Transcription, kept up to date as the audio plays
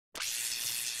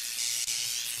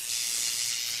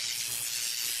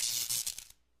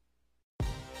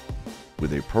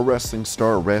With a pro wrestling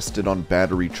star arrested on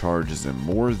battery charges and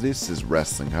more, this is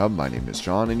Wrestling Hub. My name is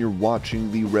John and you're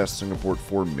watching the Wrestling Report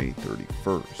for May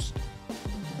 31st.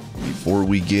 Before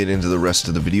we get into the rest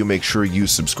of the video, make sure you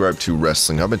subscribe to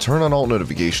Wrestling Hub and turn on all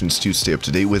notifications to stay up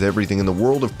to date with everything in the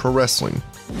world of pro wrestling.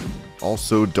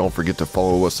 Also, don't forget to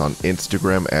follow us on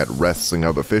Instagram at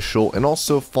WrestlingHubOfficial and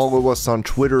also follow us on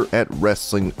Twitter at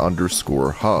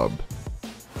Wrestling_Hub.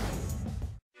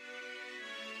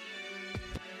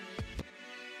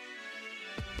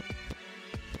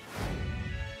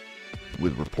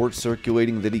 With reports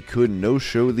circulating that he could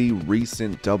no-show the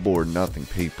recent Double or Nothing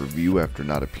pay-per-view after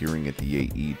not appearing at the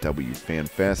AEW Fan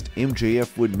Fest,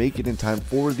 MJF would make it in time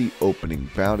for the opening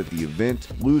bout at the event,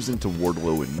 losing to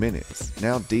Wardlow in minutes.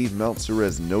 Now, Dave Meltzer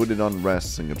has noted on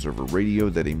Wrestling Observer Radio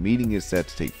that a meeting is set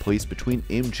to take place between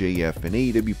MJF and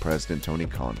AEW President Tony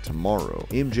Khan tomorrow.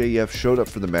 MJF showed up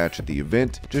for the match at the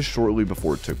event just shortly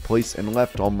before it took place and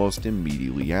left almost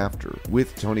immediately after.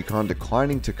 With Tony Khan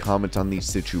declining to comment on the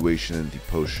situation in the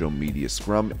post-show media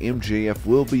scrum, MJF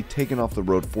will be taken off the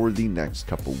road for the next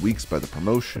couple weeks by the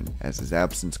promotion, as his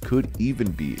absence could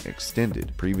even be extended.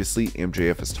 Previously,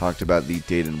 MJF has talked about the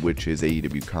date in which his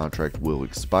AEW contract will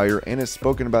expire and has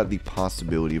spoken about the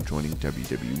possibility of joining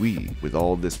WWE. With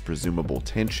all this presumable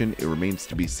tension, it remains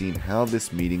to be seen how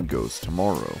this meeting goes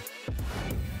tomorrow.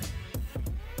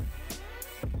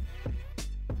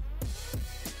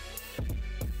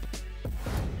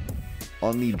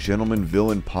 On the Gentleman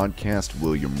Villain podcast,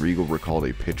 William Regal recalled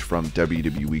a pitch from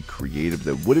WWE Creative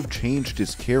that would have changed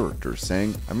his character,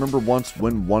 saying, "I remember once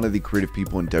when one of the creative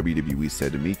people in WWE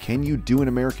said to me, 'Can you do an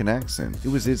American accent?' It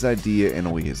was his idea and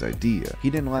only his idea. He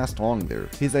didn't last long there.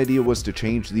 His idea was to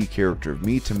change the character of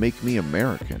me to make me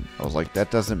American." I was like,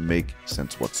 that doesn't make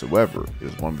sense whatsoever. It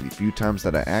was one of the few times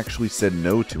that I actually said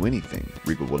no to anything.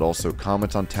 Regal would also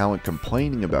comment on talent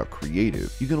complaining about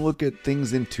creative. You can look at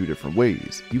things in two different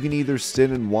ways. You can either sit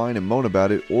and whine and moan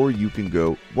about it, or you can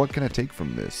go, what can I take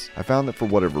from this? I found that for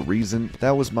whatever reason,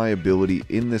 that was my ability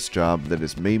in this job that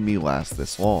has made me last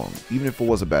this long. Even if it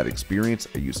was a bad experience,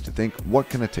 I used to think, what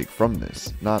can I take from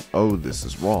this? Not, oh, this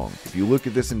is wrong. If you look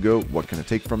at this and go, what can I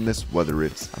take from this? Whether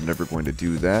it's, I'm never going to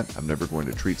do that, I'm never going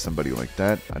to treat somebody like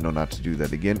that, I know not to do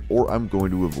that again, or I'm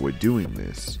going to avoid doing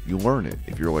this. You learn it.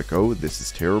 If you're like, oh, this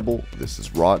is terrible, this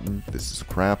is rotten, this is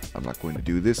crap, I'm not going to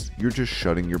do this, you're just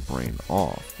shutting your brain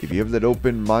off. If you have that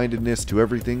open-mindedness to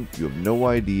everything, you have no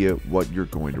idea what you're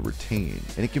going to retain,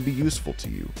 and it can be useful to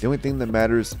you. The only thing that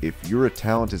matters if you're a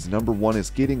talent is number one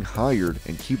is getting hired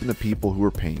and keeping the people who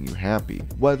are paying you happy.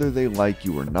 Whether they like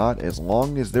you or not, as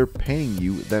long as they're paying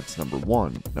you, that's number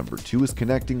one. Number two is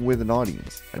connecting with an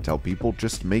audience. I tell people,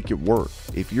 just make it work.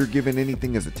 If you're given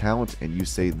anything as a talent and you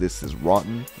say this is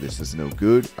rotten, this is no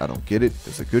good, I don't get it,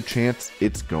 there's a good chance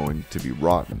it's going to be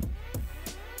rotten.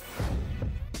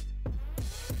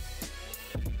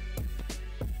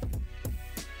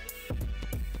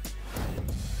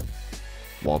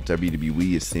 While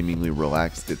WWE has seemingly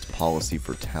relaxed its policy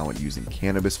for talent using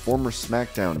cannabis, former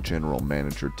SmackDown General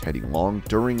Manager Teddy Long,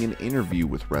 during an interview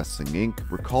with Wrestling Inc.,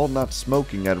 recalled not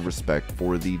smoking out of respect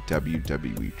for the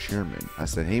WWE chairman. I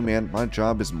said, hey man, my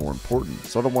job is more important,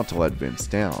 so I don't want to let Vince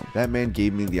down. That man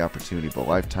gave me the opportunity of a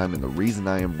lifetime, and the reason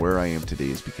I am where I am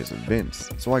today is because of Vince.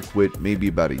 So I quit maybe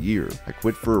about a year. I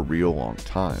quit for a real long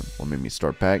time. What made me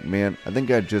start back, man? I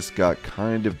think I just got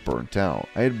kind of burnt out.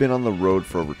 I had been on the road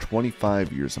for over 25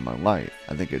 years of my life.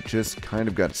 I think I just kind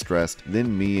of got stressed,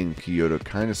 then me and Kyoto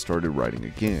kind of started writing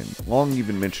again. Long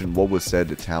even mentioned what was said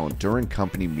to talent during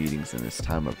company meetings in his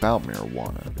time about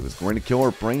marijuana. It was going to kill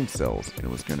our brain cells, and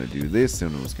it was going to do this,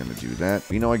 and it was going to do that.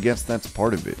 But, I guess that's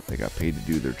part of it. They got paid to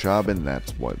do their job, and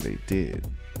that's what they did.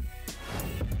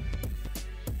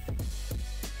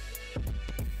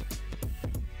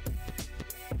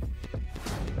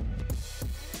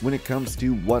 When it comes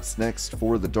to what's next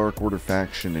for the Dark Order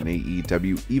faction in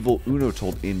AEW, Evil Uno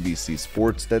told NBC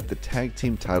Sports that the tag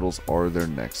team titles are their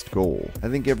next goal. I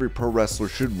think every pro wrestler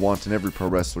should want and every pro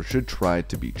wrestler should try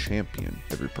to be champion.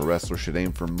 Every pro wrestler should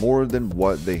aim for more than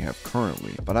what they have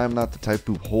currently, but I'm not the type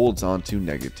who holds on to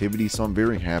negativity, so I'm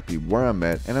very happy where I'm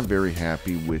at, and I'm very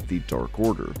happy with the Dark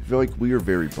Order. I feel like we are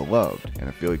very beloved, and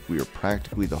I feel like we are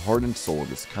practically the heart and soul of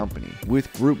this company.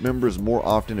 With group members more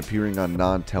often appearing on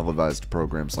non-televised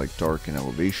programs terms like Dark and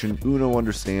Elevation, Uno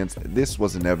understands this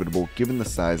was inevitable given the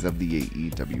size of the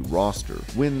AEW roster.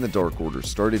 When the Dark Order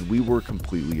started, we were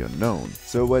completely unknown.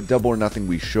 So at Double or Nothing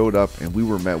we showed up and we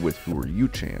were met with "Who are you"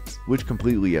 chants, which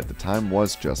completely at the time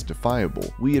was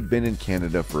justifiable. We had been in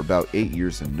Canada for about 8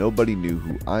 years and nobody knew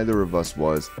who either of us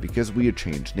was because we had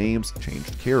changed names,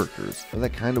 changed characters. But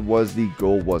that kind of was the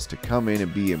goal, was to come in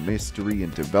and be a mystery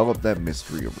and develop that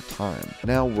mystery over time.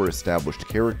 Now we're established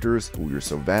characters, but we are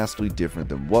so vastly different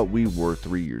than what we were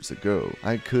 3 years ago.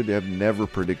 I could have never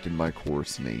predicted my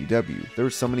course in AEW. There are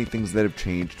so many things that have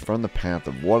changed from the path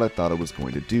of what I thought I was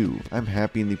going to do. I'm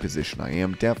happy in the position I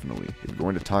am, definitely. If we're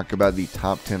going to talk about the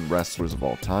top 10 wrestlers of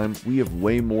all time, we have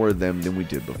way more of them than we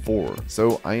did before.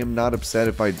 So I am not upset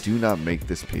if I do not make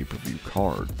this pay-per-view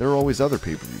card. There are always other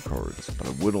pay-per-view cards, but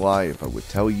I would lie if I would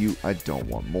tell you I don't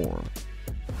want more.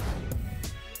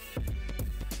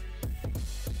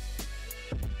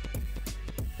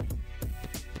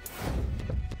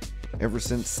 Ever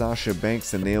since Sasha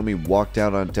Banks and Naomi walked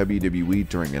out on WWE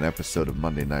during an episode of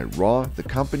Monday Night Raw, the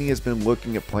company has been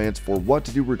looking at plans for what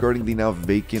to do regarding the now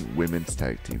vacant women's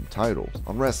tag team titles.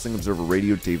 On Wrestling Observer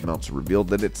Radio, Dave Meltzer revealed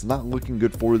that it's not looking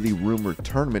good for the rumored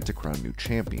tournament to crown new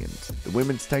champions. The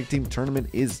women's tag team tournament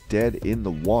is dead in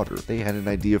the water. They had an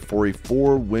idea for a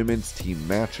 4 women's team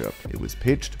matchup. It was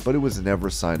pitched, but it was never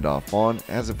signed off on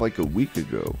as of like a week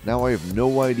ago. Now I have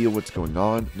no idea what's going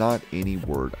on, not any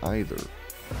word either.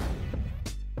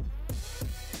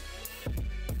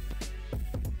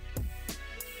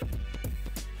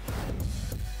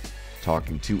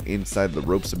 Talking to Inside the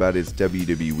Ropes about his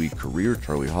WWE career,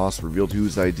 Charlie Haas revealed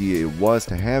whose idea it was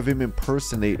to have him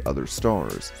impersonate other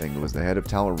stars, saying it was the head of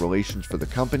talent relations for the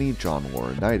company, John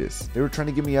Laurinaitis. They were trying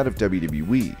to get me out of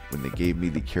WWE. When they gave me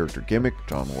the character gimmick,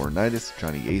 John Laurinaitis,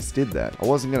 Johnny Ace did that. I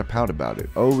wasn't gonna pout about it.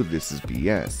 Oh, this is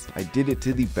BS. I did it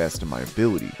to the best of my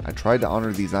ability. I tried to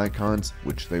honor these icons,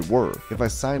 which they were. If I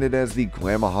sign it as the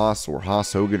Glamma Haas or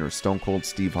Haas Hogan or Stone Cold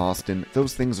Steve Austin,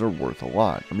 those things are worth a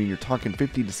lot. I mean, you're talking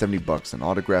 50 to 70 bucks an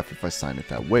autograph if I sign it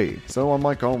that way. So I'm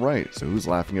like, alright, so who's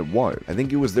laughing at what? I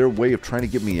think it was their way of trying to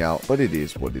get me out, but it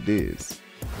is what it is.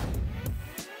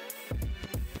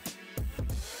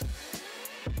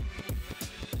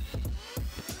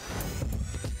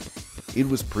 It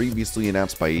was previously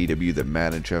announced by AEW that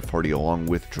Matt and Jeff Hardy, along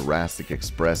with Jurassic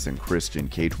Express and Christian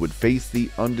Cage, would face the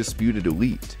Undisputed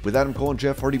Elite. With Adam Cole and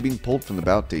Jeff Hardy being pulled from the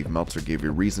bout, Dave Meltzer gave a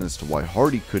reason as to why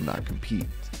Hardy could not compete.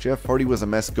 Jeff Hardy was a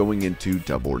mess going into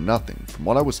Double or Nothing. From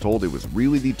what I was told, it was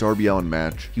really the Darby Allin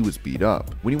match. He was beat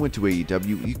up. When he went to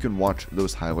AEW, you can watch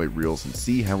those highlight reels and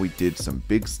see how he did some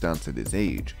big stunts at his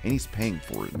age, and he's paying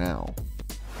for it now.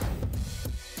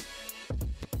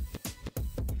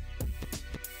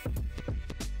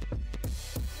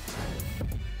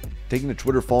 Taking to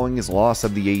Twitter following his loss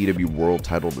of the AEW World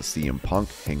title to CM Punk,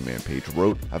 Hangman Page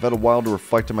wrote, "I've had a while to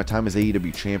reflect on my time as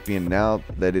AEW champion now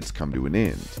that it's come to an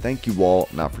end. Thank you all,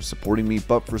 not for supporting me,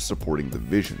 but for supporting the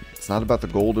vision. It's not about the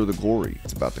gold or the glory.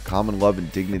 It's about the common love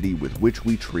and dignity with which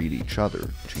we treat each other.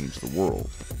 Change the world."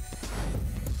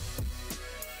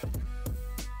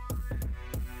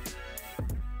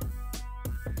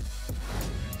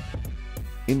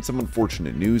 In some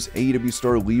unfortunate news, AEW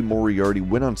star Lee Moriarty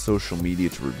went on social media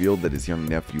to reveal that his young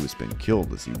nephew has been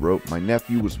killed. As he wrote, "My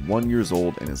nephew was 1 year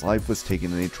old and his life was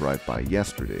taken in a drive-by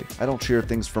yesterday. I don't share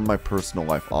things from my personal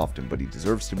life often, but he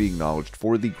deserves to be acknowledged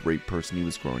for the great person he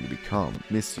was growing to become.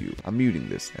 Miss you. I'm muting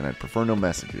this, and I'd prefer no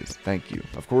messages. Thank you."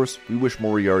 Of course, we wish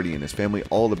Moriarty and his family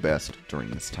all the best during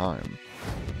this time.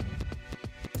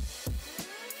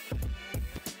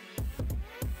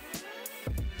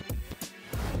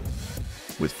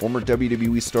 With former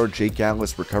WWE star Jake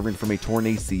Atlas recovering from a torn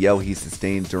ACL he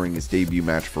sustained during his debut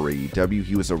match for AEW,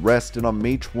 he was arrested on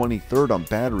May 23rd on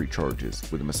battery charges,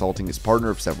 with him assaulting his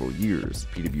partner of several years.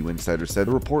 PW Insider said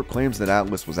the report claims that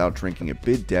Atlas was out drinking at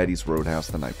Big Daddy's Roadhouse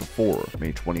the night before,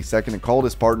 May 22nd, and called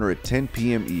his partner at 10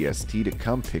 p.m. EST to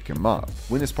come pick him up.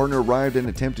 When his partner arrived and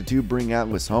attempted to bring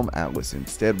Atlas home, Atlas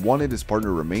instead wanted his partner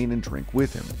to remain and drink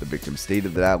with him. The victim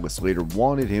stated that Atlas later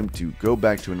wanted him to go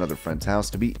back to another friend's house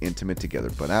to be intimate together,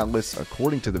 but Atlas,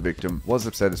 according to the victim, was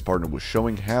upset his partner was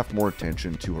showing half more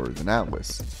attention to her than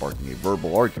Atlas, sparking a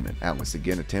verbal argument. Atlas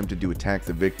again attempted to attack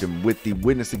the victim, with the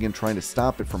witness again trying to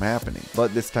stop it from happening,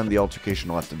 but this time the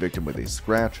altercation left the victim with a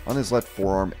scratch on his left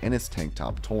forearm and his tank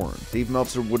top torn. Dave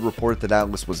Meltzer would report that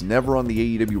Atlas was never on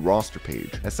the AEW roster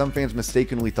page, as some fans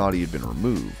mistakenly thought he had been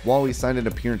removed. While he signed an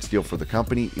appearance deal for the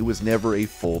company, it was never a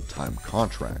full-time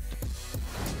contract.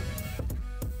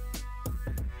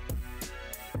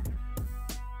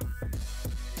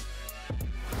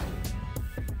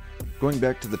 Going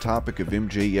back to the topic of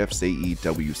MJF's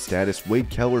AEW status, Wade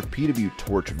Keller of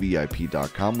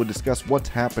PWTorchVIP.com would discuss what's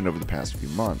happened over the past few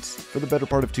months. For the better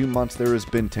part of 2 months, there has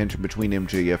been tension between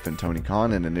MJF and Tony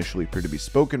Khan, and initially appeared to be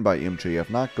spoken by MJF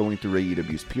not going through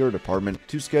AEW's PR department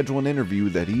to schedule an interview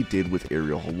that he did with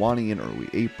Ariel Helwani in early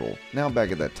April. Now,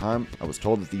 back at that time, I was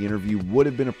told that the interview would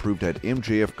have been approved had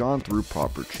MJF gone through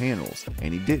proper channels,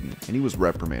 and he didn't, and he was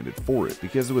reprimanded for it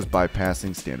because it was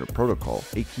bypassing standard protocol.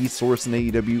 A key source in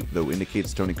AEW, though,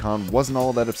 indicates Tony Khan wasn't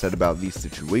all that upset about the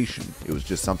situation. It was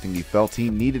just something he felt he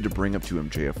needed to bring up to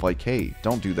MJF like, hey,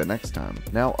 don't do that next time.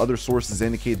 Now, other sources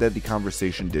indicate that the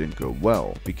conversation didn't go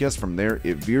well, because from there,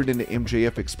 it veered into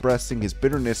MJF expressing his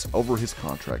bitterness over his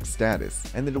contract status,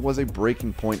 and that it was a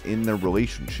breaking point in their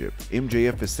relationship.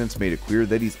 MJF has since made it clear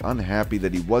that he's unhappy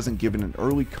that he wasn't given an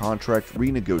early contract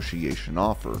renegotiation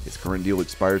offer. His current deal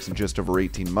expires in just over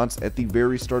 18 months at the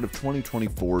very start of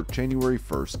 2024, January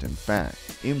 1st in fact.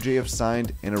 MJF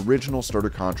signed an original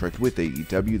starter contract with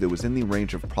AEW that was in the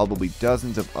range of probably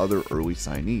dozens of other early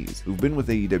signees who've been with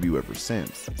AEW ever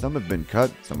since. Some have been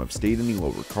cut, some have stayed in the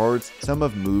lower cards, some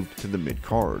have moved to the mid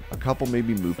card, a couple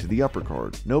maybe moved to the upper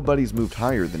card. Nobody's moved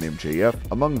higher than MJF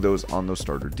among those on those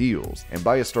starter deals, and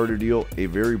by a starter deal, a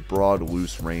very broad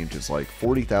loose range is like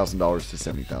 $40,000 to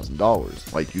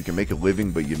 $70,000. Like, you can make a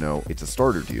living, but you know, it's a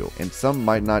starter deal, and some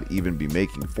might not even be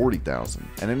making $40,000.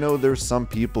 And I know there's some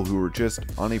people who are just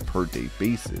on a per day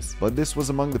basis, but this was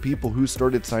among the people who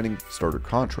started signing starter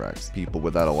contracts, people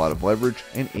without a lot of leverage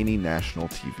and any national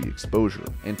TV exposure.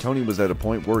 And Tony was at a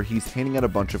point where he's handing out a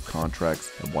bunch of contracts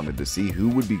and wanted to see who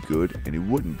would be good and who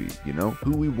wouldn't be, you know,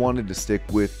 who we wanted to stick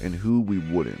with and who we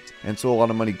wouldn't. And so a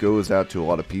lot of money goes out to a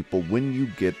lot of people when you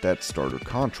get that starter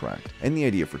contract. And the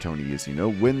idea for Tony is, you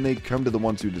know, when they come to the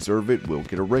ones who deserve it, we'll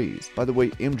get a raise. By the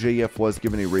way, MJF was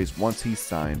given a raise once he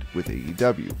signed with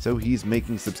AEW, so he's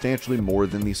making substantially more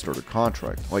than the starter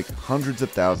contract, like hundreds of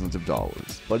thousands of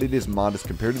dollars. But it is modest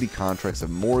compared to the contracts of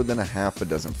more than a half a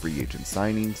dozen free agent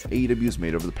signings AEW's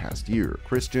made over the past year.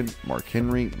 Christian, Mark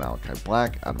Henry, Malachi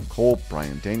Black, Adam Cole,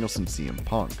 Bryan Danielson, CM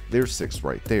Punk. There's 6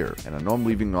 right there, and I know I'm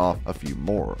leaving off a few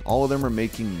more. All of them are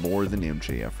making more than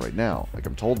MJF right now. Like,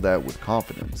 I'm told that with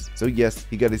confidence. So yes,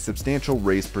 he got a substantial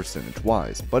raise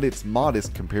percentage-wise, but it's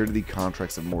modest compared to the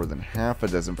contracts of more than half a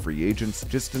dozen free agents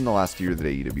just in the last year that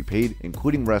AEW paid,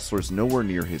 including wrestlers nowhere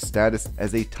near his status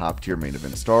as a top-tier main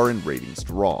event star and ratings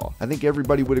draw. I think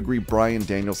everybody would agree Bryan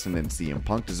Danielson and CM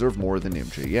Punk deserve more than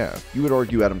MJF. You would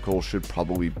argue Adam Cole should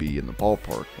probably be in the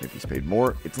ballpark, and if he's paid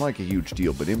more, it's not like a huge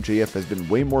deal, but MJF has been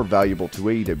way more valuable to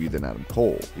AEW than Adam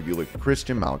Cole. If you look at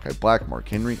Christian, Malachi Black, Mark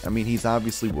Henry, I mean, he's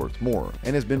obviously worth more,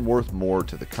 and has been worth more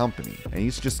to the company, and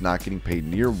he's just not getting paid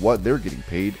near what they're getting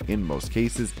paid in most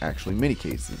cases, actually many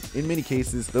cases. In many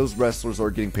cases, those wrestlers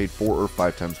are getting paid 4 or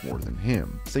 5 times more than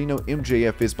him. So you know,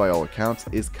 MJF is by all accounts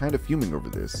is kind of fuming over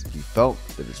this. He felt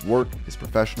that his work, his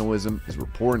professionalism, his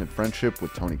rapport and friendship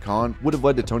with Tony Khan would have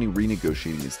led to Tony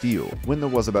renegotiating his deal when there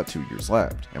was about 2 years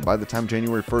left. And by the time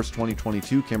January 1st,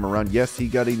 2022 came around, yes, he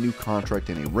got a new contract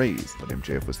and a raise, but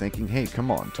MJF was thinking, hey, come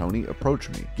on, Tony, approach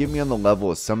me. Get me on the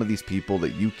level as some of these people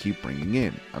that you keep bringing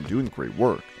in. I'm doing great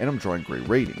work, and I'm drawing great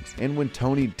ratings. And when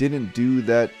Tony didn't do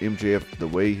that, MJF, the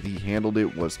way he handled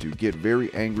it was to get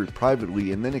very angry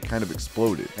privately, and then it kind of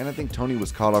exploded. And I think Tony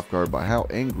was caught off guard by how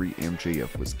angry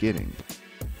MJF was getting.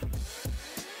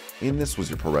 And this was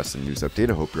your Pro Wrestling News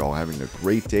Update. I hope you're all having a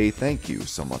great day. Thank you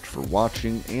so much for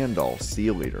watching, and I'll see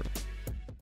you later.